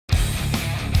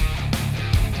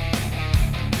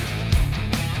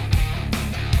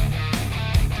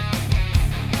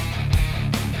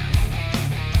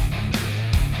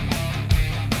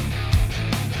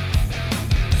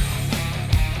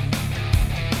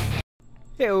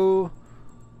Heyo!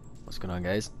 What's going on,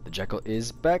 guys? The Jekyll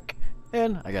is back,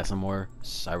 and I got some more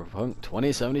Cyberpunk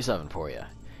 2077 for you.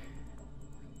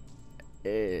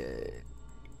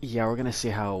 Yeah, we're gonna see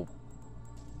how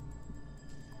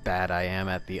bad I am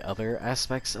at the other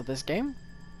aspects of this game.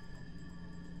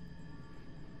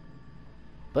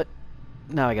 But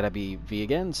now I gotta be V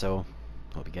again, so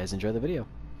hope you guys enjoy the video.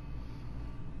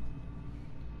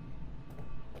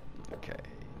 Okay.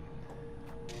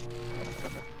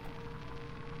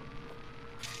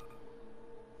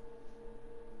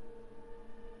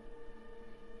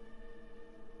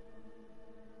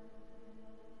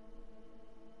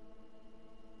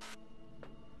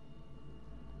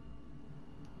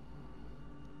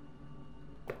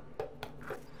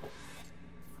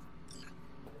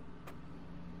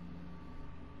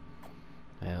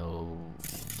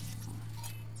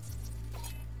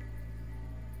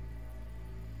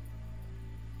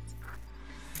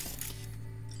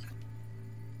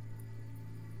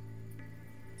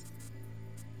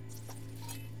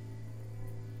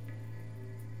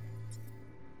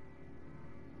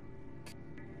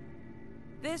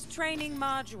 This training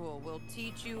module will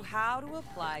teach you how to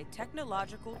apply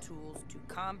technological tools to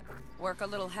work a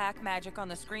little hack magic on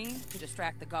the screen to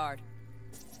distract the guard.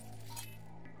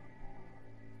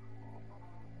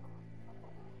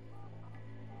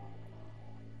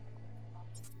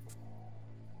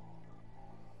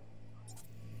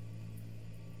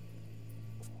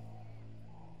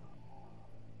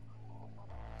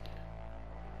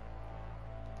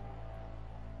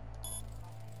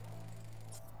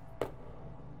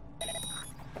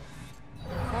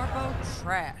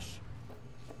 Trash.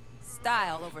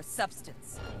 Style over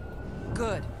substance.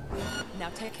 Good. Now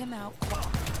take him out.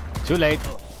 Too late.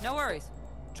 No worries.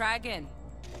 Try again.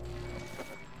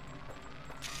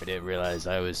 I didn't realize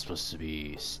I was supposed to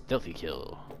be stealthy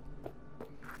kill.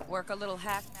 Work a little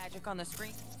hack magic on the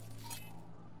screen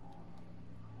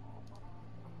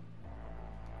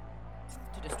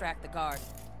to distract the guard.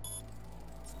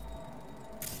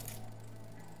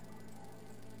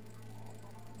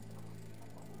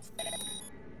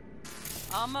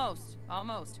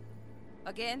 Almost.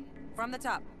 Again, from the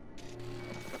top.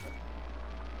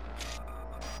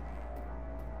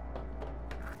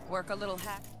 Work a little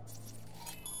hack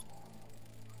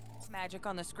magic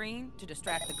on the screen to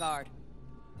distract the guard.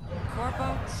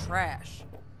 Corpo trash.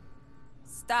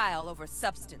 Style over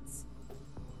substance.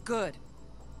 Good.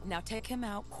 Now take him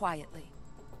out quietly.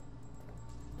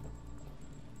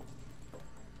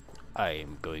 I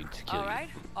am going to kill you. All right,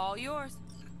 all yours.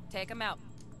 Take him out.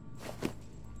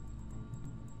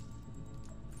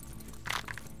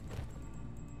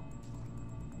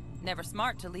 Never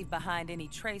smart to leave behind any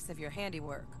trace of your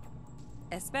handiwork.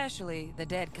 Especially the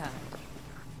dead kind.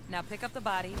 Now pick up the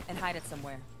body and hide it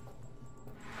somewhere.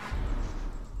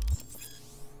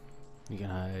 You can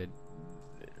hide.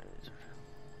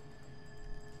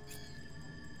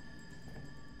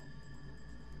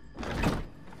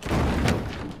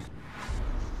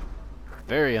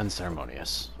 Very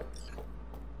unceremonious.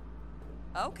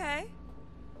 Okay.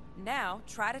 Now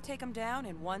try to take him down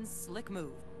in one slick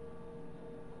move.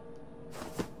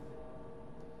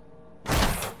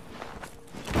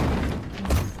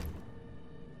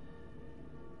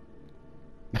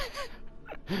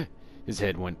 His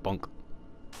head went bunk.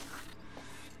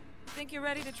 Think you're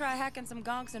ready to try hacking some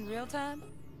gonks in real time?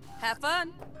 Have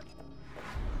fun!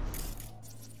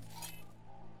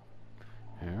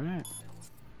 Alright.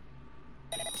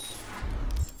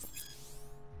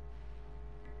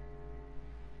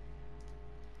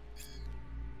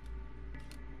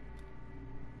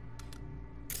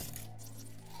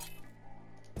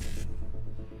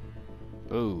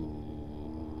 Oh.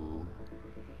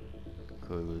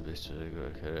 With this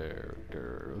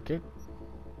character. Okay.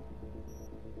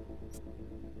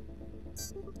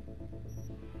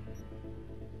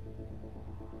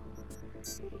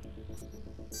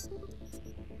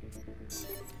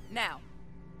 Now,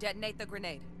 detonate the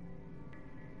grenade.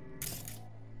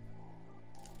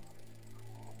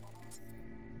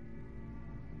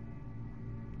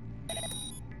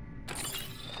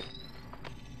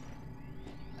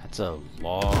 That's a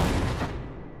long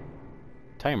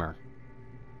timer.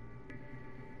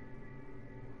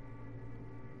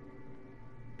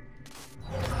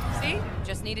 See?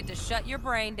 Just needed to shut your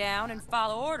brain down and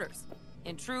follow orders.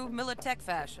 In true Militech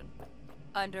fashion.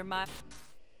 Under my...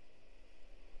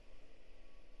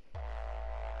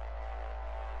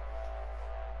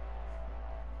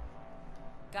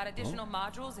 Got additional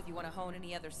modules if you want to hone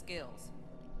any other skills.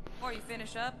 Before you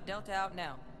finish up, Delta out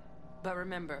now. But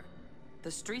remember,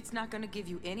 the street's not going to give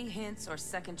you any hints or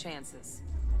second chances.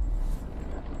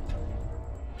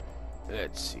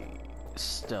 Let's see.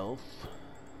 stealth.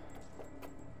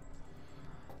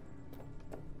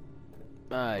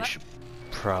 I should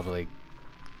probably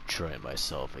try it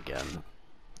myself again.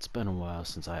 It's been a while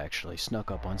since I actually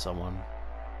snuck up on someone.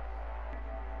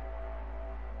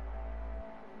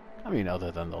 I mean,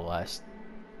 other than the last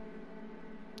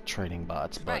training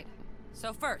bots, but... Right.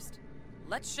 So first,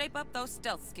 let's shape up those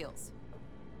stealth skills.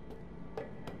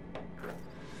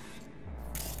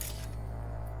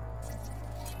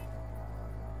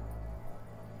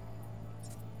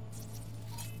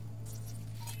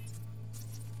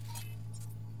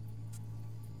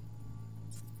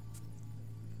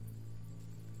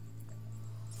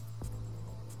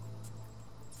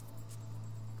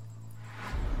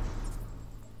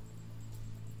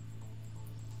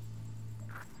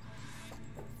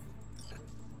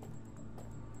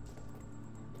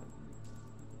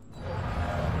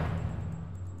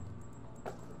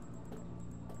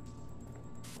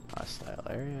 Hostile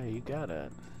area, you got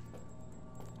it.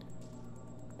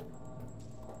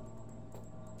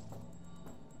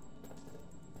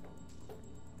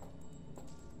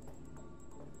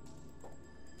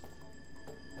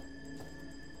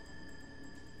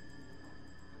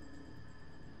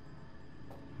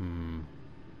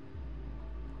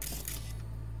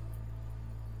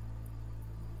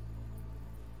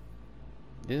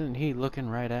 Isn't he looking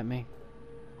right at me?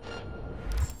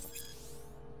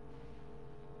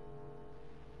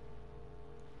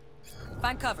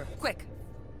 Find cover, quick.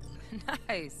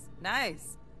 Nice,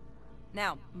 nice.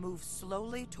 Now, move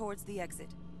slowly towards the exit.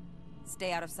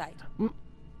 Stay out of sight.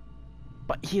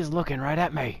 But he is looking right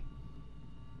at me.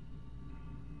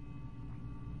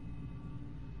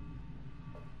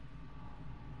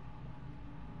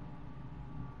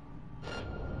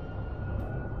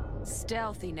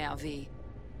 Stealthy now, V.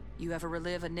 You ever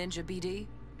relive a ninja BD?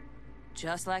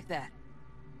 Just like that.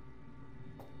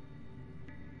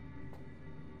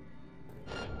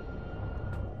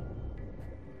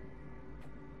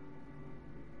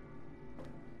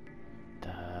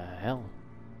 The hell?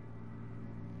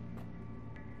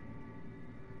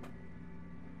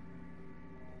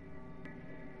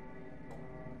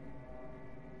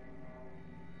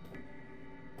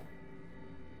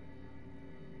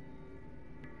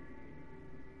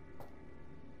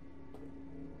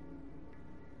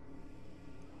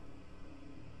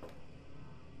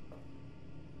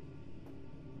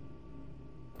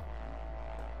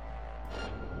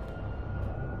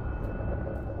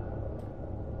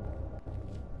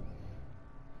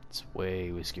 It's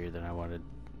way whiskier than I wanted.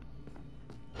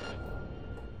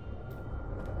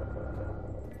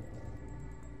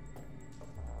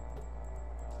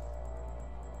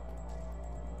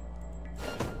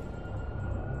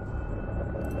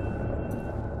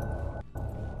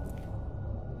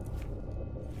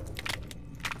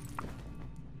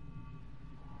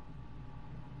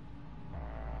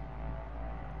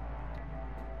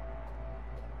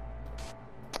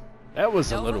 That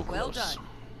was a little close. Well done.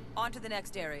 On to the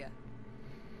next area.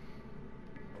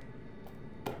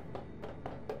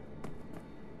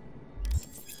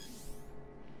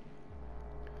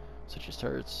 Such as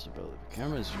turrets, ability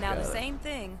cameras. Now the same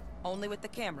thing, only with the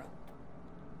camera.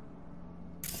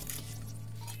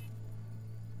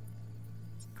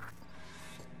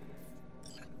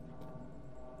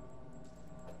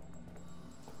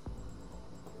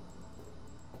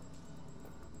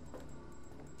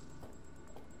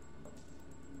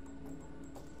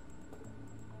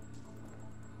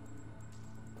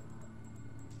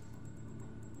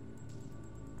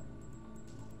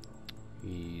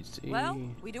 Easy. Well,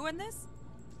 we doing this?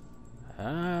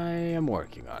 I am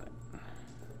working on it.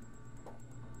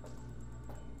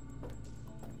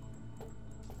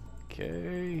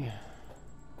 Okay.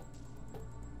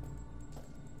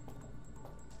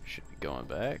 Should be going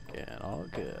back and all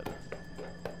good.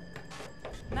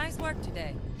 Nice work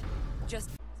today. Just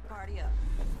party up.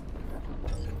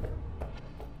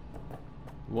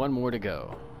 One more to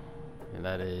go, and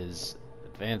that is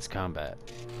advanced combat.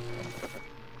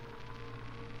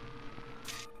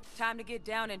 Time to get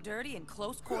down and dirty in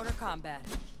close quarter combat.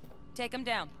 Take him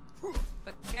down.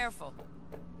 But careful.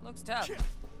 Looks tough.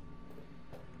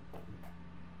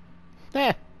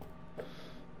 Eh.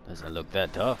 Doesn't look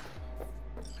that tough.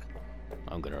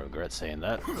 I'm gonna regret saying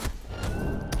that.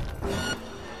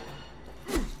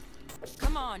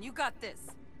 Come on, you got this.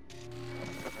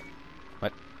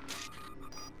 What?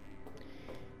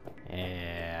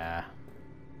 Yeah.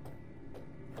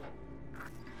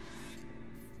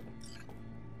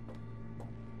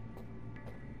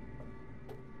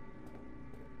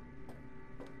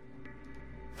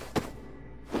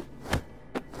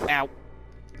 Ow.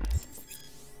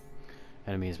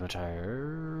 Enemies much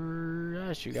higher.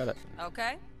 Nice, you got it.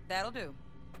 Okay, that'll do.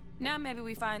 Now maybe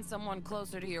we find someone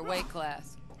closer to your weight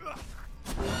class.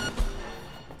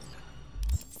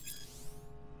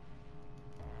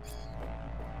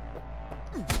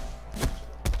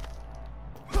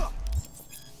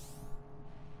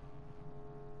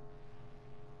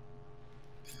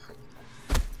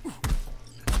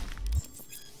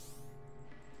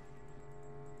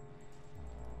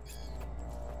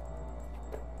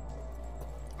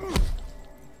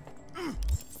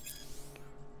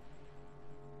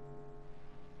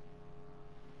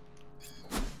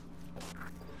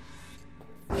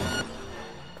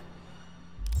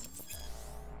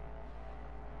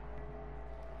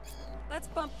 Let's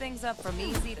bump things up from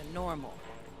easy to normal.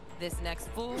 This next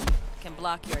fool can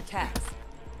block your attacks.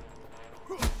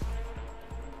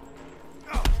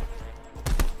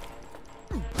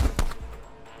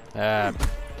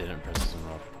 Didn't press him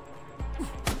up.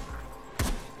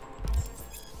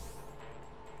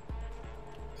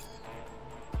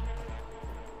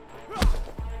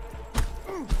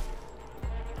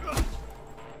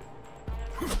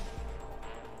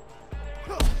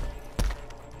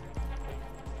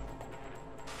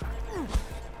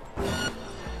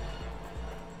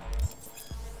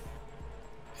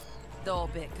 Dull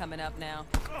bit coming up now.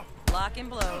 Blocking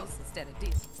blows instead of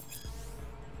deals.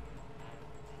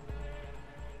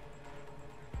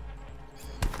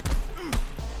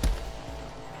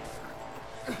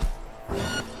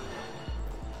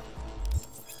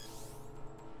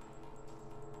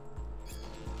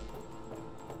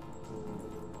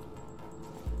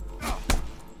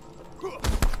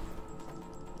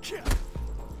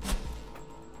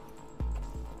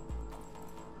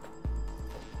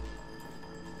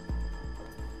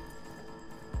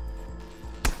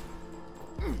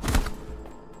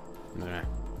 Nah.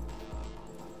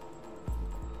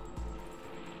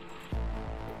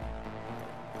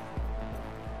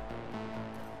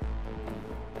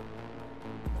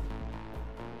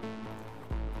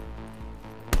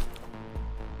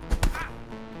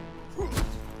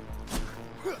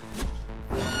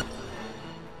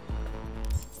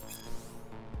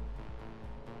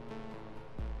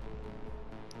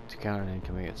 To counter an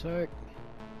incoming attack.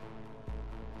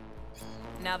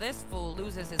 Now this fool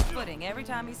loses his footing every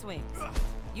time he swings.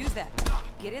 Use that.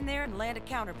 Get in there and land a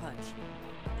counterpunch.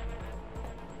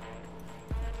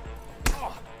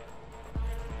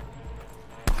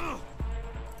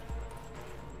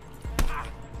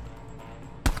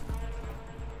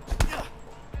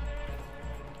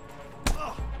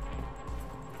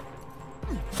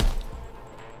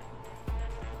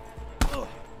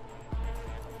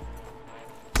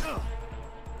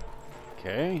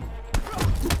 Okay.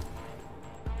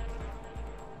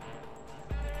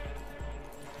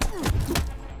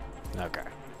 Okay.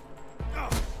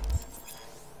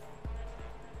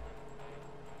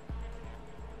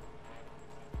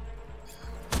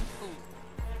 Ooh,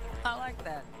 I like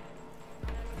that.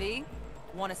 V,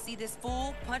 want to see this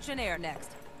fool punch in air next.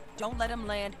 Don't let him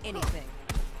land anything.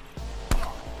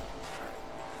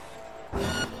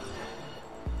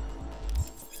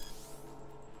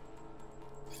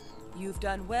 You've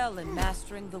done well in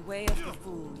mastering the way of the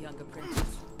fool, young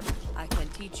apprentice. I can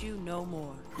teach you no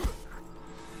more.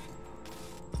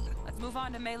 Let's move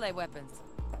on to melee weapons.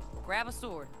 Grab a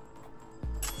sword.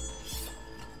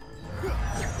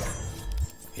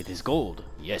 It is gold.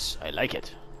 Yes, I like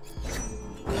it.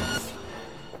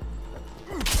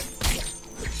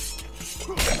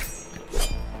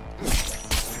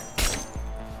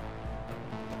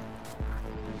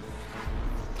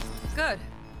 Good.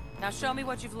 Now show me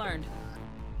what you've learned.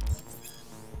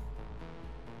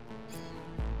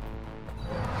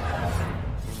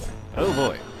 Oh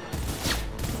boy.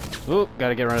 Ooh,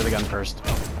 gotta get rid of the gun first.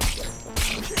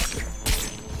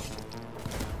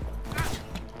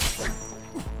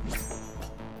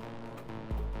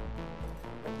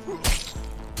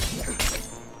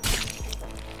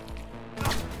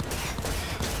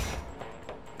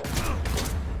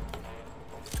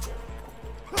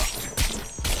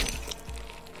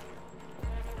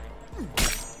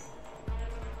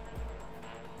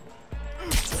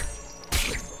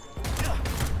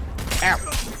 Ow!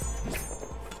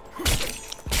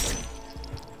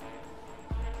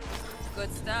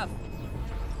 Good stuff.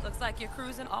 Looks like you're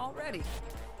cruising already.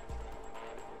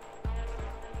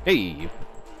 Hey!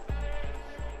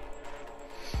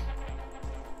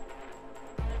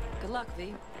 Good luck,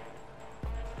 V.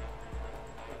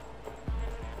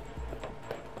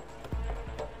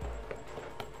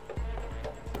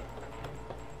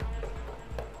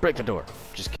 Break the door.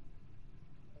 Just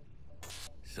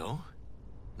So?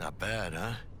 Not bad,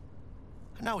 huh?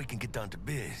 Now we can get down to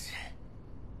biz.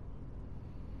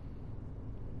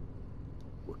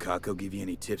 Kako give you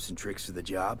any tips and tricks for the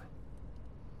job?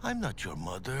 I'm not your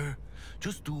mother.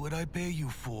 Just do what I pay you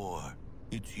for.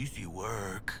 It's easy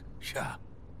work. Yeah.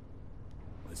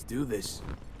 Let's do this.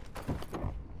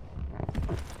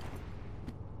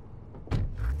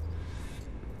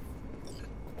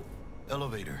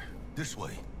 Elevator. This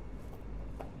way.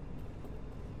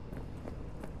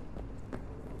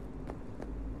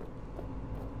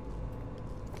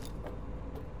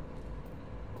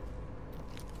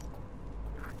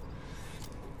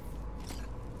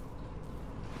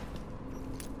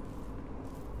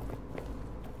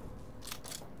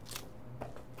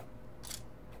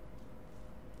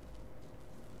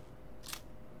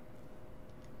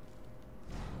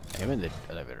 I'm in the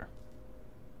elevator.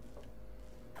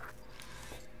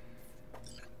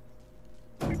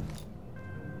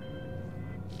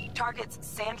 Target's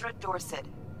Sandra Dorset.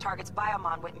 Target's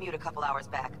biomon went mute a couple hours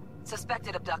back.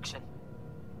 Suspected abduction.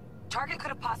 Target could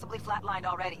have possibly flatlined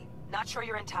already. Not sure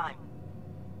you're in time.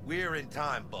 We're in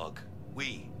time, Bug.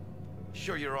 We.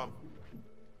 Sure you're on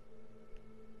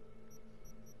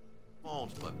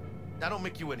phones, but that don't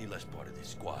make you any less part of this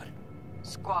squad.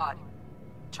 Squad.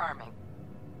 Charming.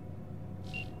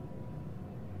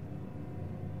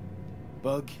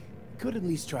 Bug, could at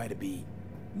least try to be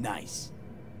nice.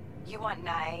 You want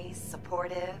nice,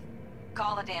 supportive?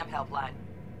 Call a damn helpline.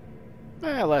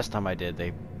 Last time I did,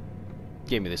 they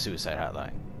gave me the suicide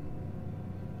hotline.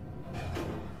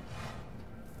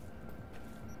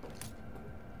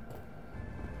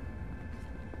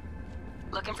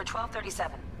 Looking for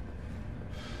 1237.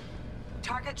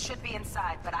 Target should be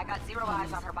inside, but I got zero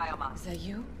eyes on her biomon. Is that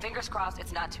you? Fingers crossed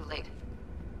it's not too late.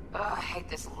 Ugh, I hate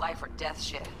this life or death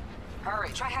shit. Hurry,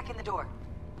 try hacking the door.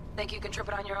 Think you can trip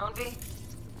it on your own, V?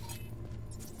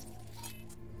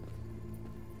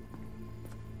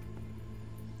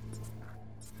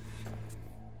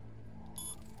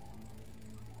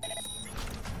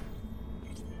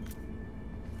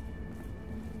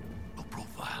 No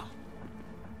profile.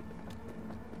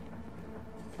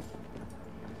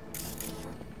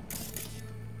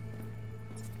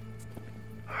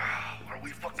 Are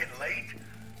we fucking late?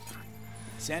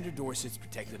 Sandra Dorset's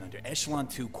protected under Echelon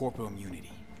 2 corporal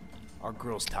immunity. Our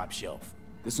girl's top shelf.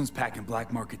 This one's packing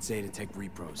black market Zeta Tech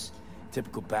repros.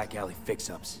 Typical back alley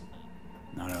fix-ups.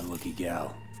 Not our lucky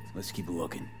gal. Let's keep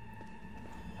looking.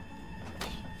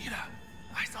 Mira,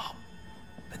 eyes up.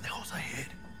 Pendejos ahead.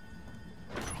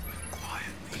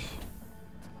 Quietly.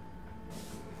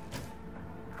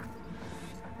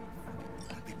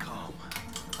 Be calm.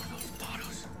 They'll spot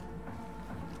us.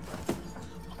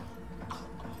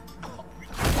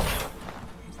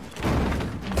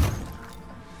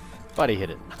 Buddy hit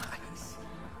it. Nice.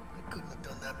 I couldn't have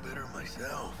done that better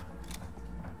myself.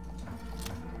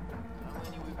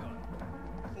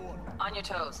 On your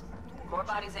toes. More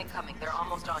bodies ain't coming. They're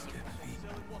almost on you.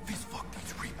 These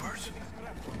fucking reapers.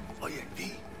 Oh yeah,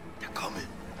 V, they're coming.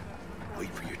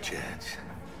 Wait for your chance.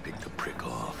 Pick the prick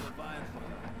off.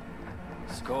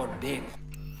 Scored big.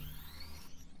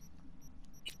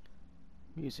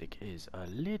 Music is a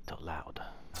little loud.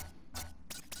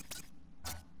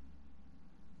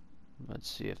 Let's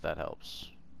see if that helps.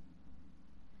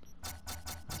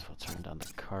 Let's turn down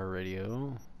the car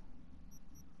radio.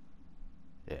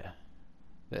 Yeah,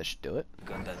 that should do it.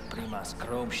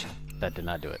 That did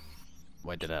not do it.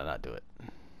 Why did I not do it?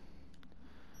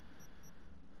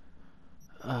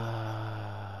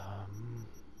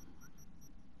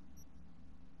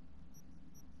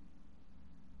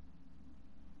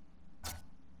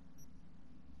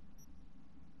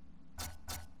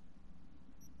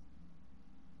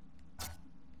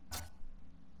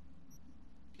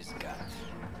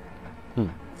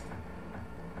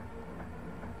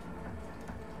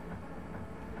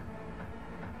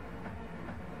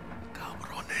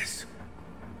 Cabrones.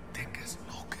 Thick as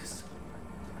locusts.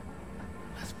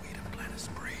 Let's wait and plan a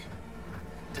spree.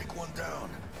 Take one down.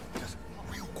 Just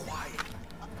real quiet.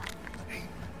 Hey,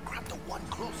 grab the one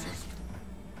closest.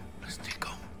 Let's take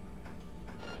him.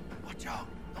 Watch out.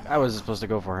 I was supposed to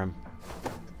go for him.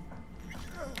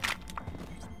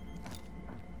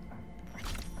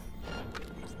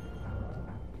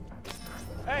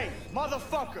 Hey,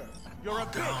 motherfucker! You're a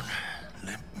Down. bitch!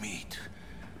 Limp meat.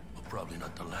 But probably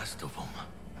not the last of them.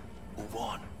 Move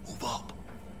on. Move up.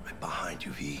 Right behind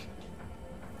you, V.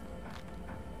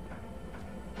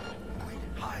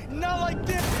 Hide. Not like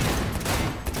this!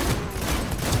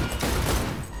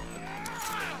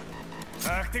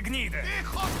 Ах ты гнида!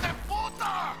 Hijos de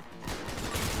puta!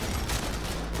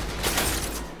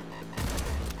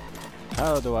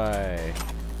 How do I?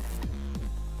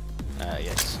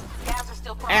 Yes. Scavs are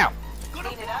still prone. Ow!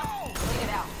 Clean it up, clean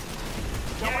it out.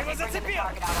 Don't Я want его me bringing the зацепил!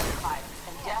 target out under fire.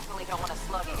 and definitely don't want to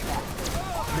slug in your back.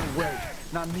 No way.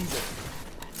 Not neither.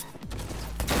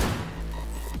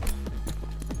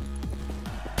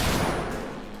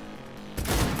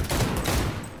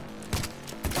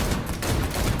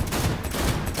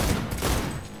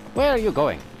 Where are you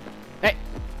going? Hey!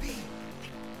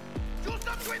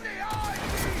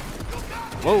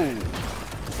 Whoa!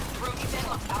 Rudy's in,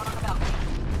 out on the balcony.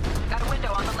 Got a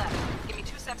window on the left. Give me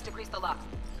 2 seconds to grease the lock.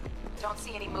 Don't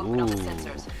see any movement on the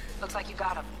sensors. Looks like you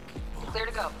got him. Clear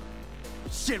to go.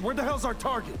 Shit, where the hell's our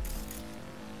target?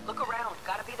 Look around.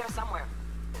 Gotta be there somewhere.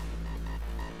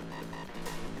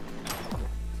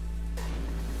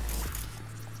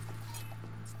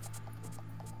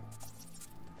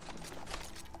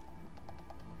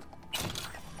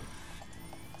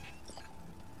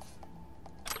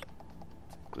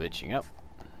 Glitching up.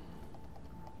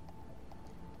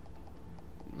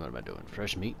 What am I doing?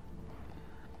 Fresh meat?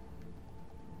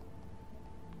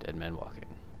 Dead man walking.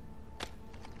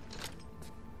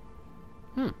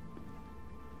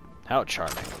 How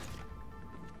charming.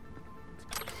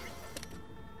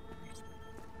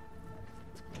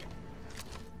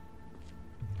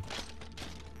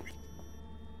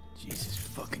 Jesus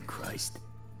fucking Christ.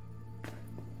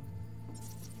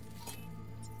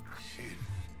 Shit.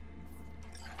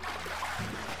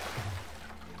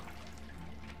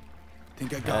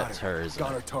 Think I got That's her. her, isn't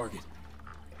Got it? our target.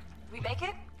 We make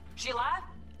it? She alive?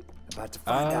 About to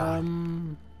find out.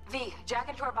 V, jack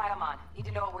into her biomon. Need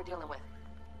to know what we're dealing with.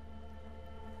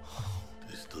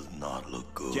 This does not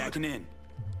look good. Jacking in.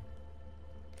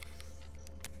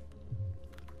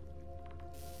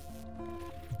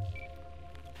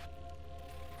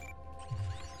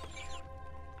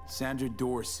 Sandra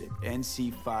Dorset,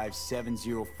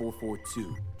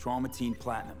 NC570442, Trauma Team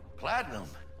Platinum. Platinum?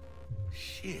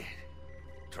 Shit.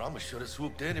 Trauma should have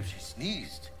swooped in if she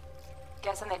sneezed.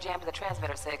 Guessing they jammed the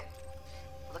transmitter, Sig.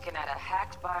 Looking at a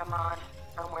hacked biomon,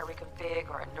 firmware reconfig,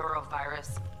 or a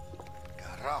neurovirus.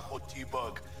 Carajo,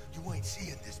 T-Bug. You ain't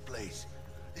seeing this place.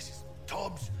 This is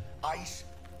tubs, ice,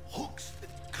 hooks,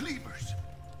 and cleavers.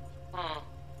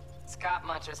 Scott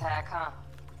Muncher's hack, huh?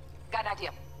 Got an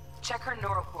idea. Check her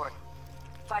neural cord.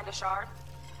 Find a shard?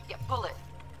 Yeah, pull it.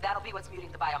 That'll be what's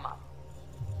muting the biomon.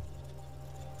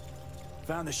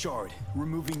 Found the shard.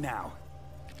 Removing now.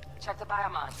 Check the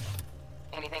biomon.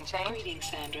 Anything change? Greetings,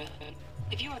 Sandra.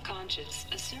 If you are conscious,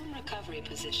 assume recovery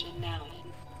position now.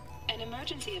 An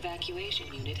emergency evacuation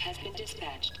unit has been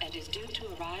dispatched and is due to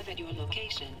arrive at your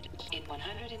location in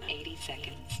 180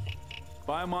 seconds.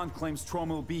 Biomon claims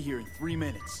Trauma will be here in 3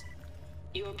 minutes.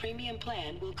 Your premium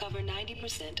plan will cover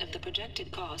 90% of the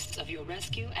projected costs of your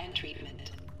rescue and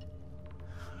treatment.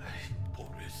 Ay,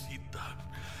 pobrecita.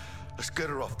 Let's get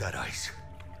her off that ice.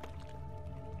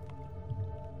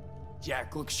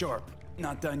 Jack, look sharp.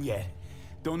 Not done yet.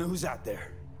 Don't know who's out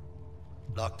there.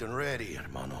 Locked and ready,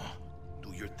 hermano.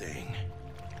 Do your thing.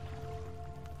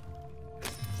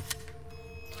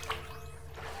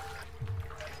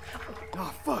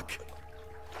 Oh, fuck!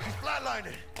 She's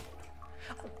flatlining.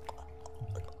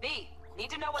 B, need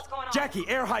to know what's going on. Jackie,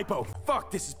 air hypo!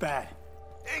 Fuck, this is bad.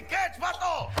 Hey, catch,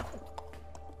 vato!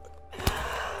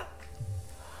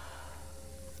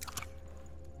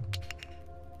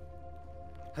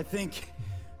 I think...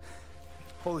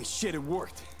 Holy shit, it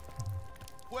worked.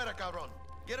 Fuera, cabrón.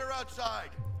 Get her outside.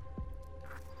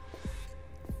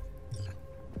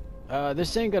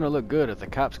 This ain't gonna look good if the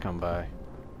cops come by.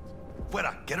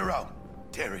 Fuera, get her out.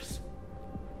 Terrace.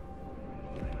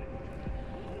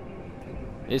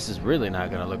 This is really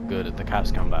not gonna look good if the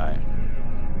cops come by.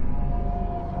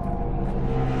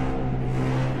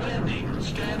 Landing.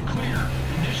 Stand clear.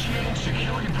 Initiating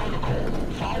security protocol.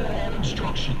 Follow all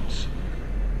instructions.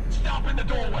 Stop in the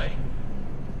doorway.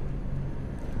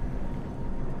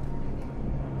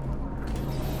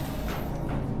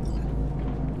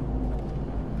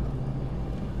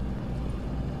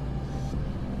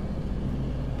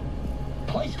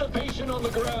 Place the patient on the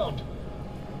ground.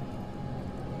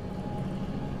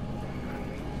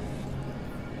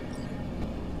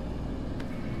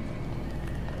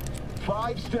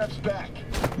 Five steps back.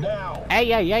 Now. Hey,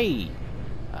 hey, hey!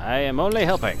 I am only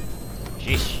helping.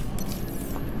 Sheesh.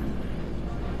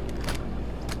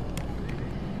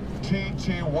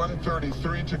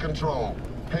 TT-133 to control.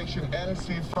 Patient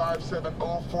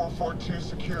NC570442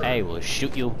 secure. I will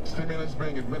shoot you. Stimulants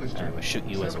being administered. I will shoot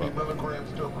you as well. 70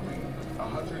 milligrams dopamine,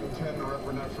 110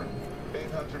 norepinephrine,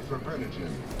 800 fibrinogen.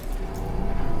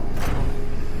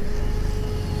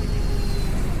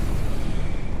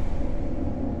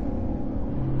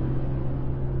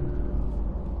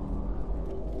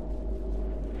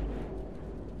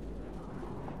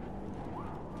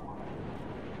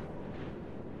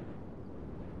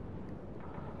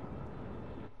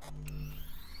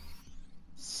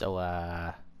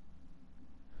 So,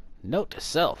 note to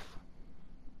self.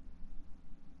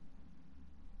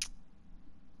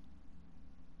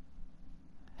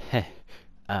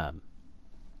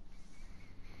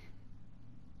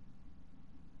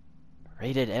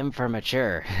 Rated M for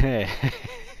mature.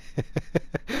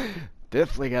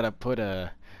 Definitely gotta put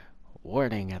a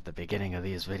warning at the beginning of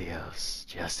these videos,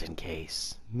 just in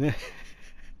case.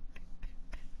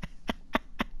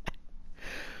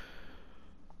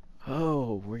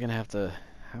 Oh, I'm gonna have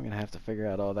to figure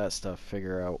out all that stuff,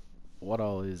 figure out what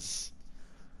all is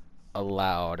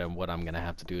allowed and what I'm gonna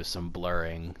have to do some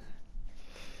blurring.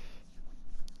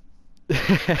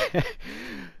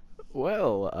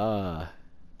 Well,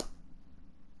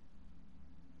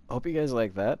 hope you guys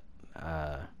like that.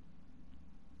 I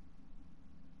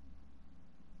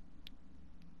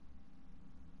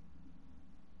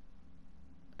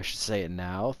should say it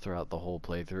now throughout the whole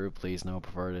playthrough. Please no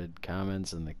perverted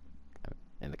comments in the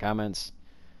comments.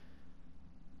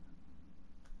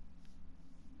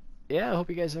 Yeah, I hope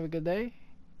you guys have a good day.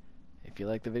 If you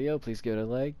like the video, please give it a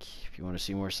like. If you want to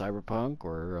see more Cyberpunk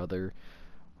or other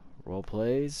role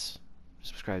plays,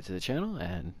 subscribe to the channel,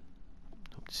 and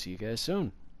hope to see you guys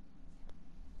soon.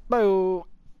 Bye.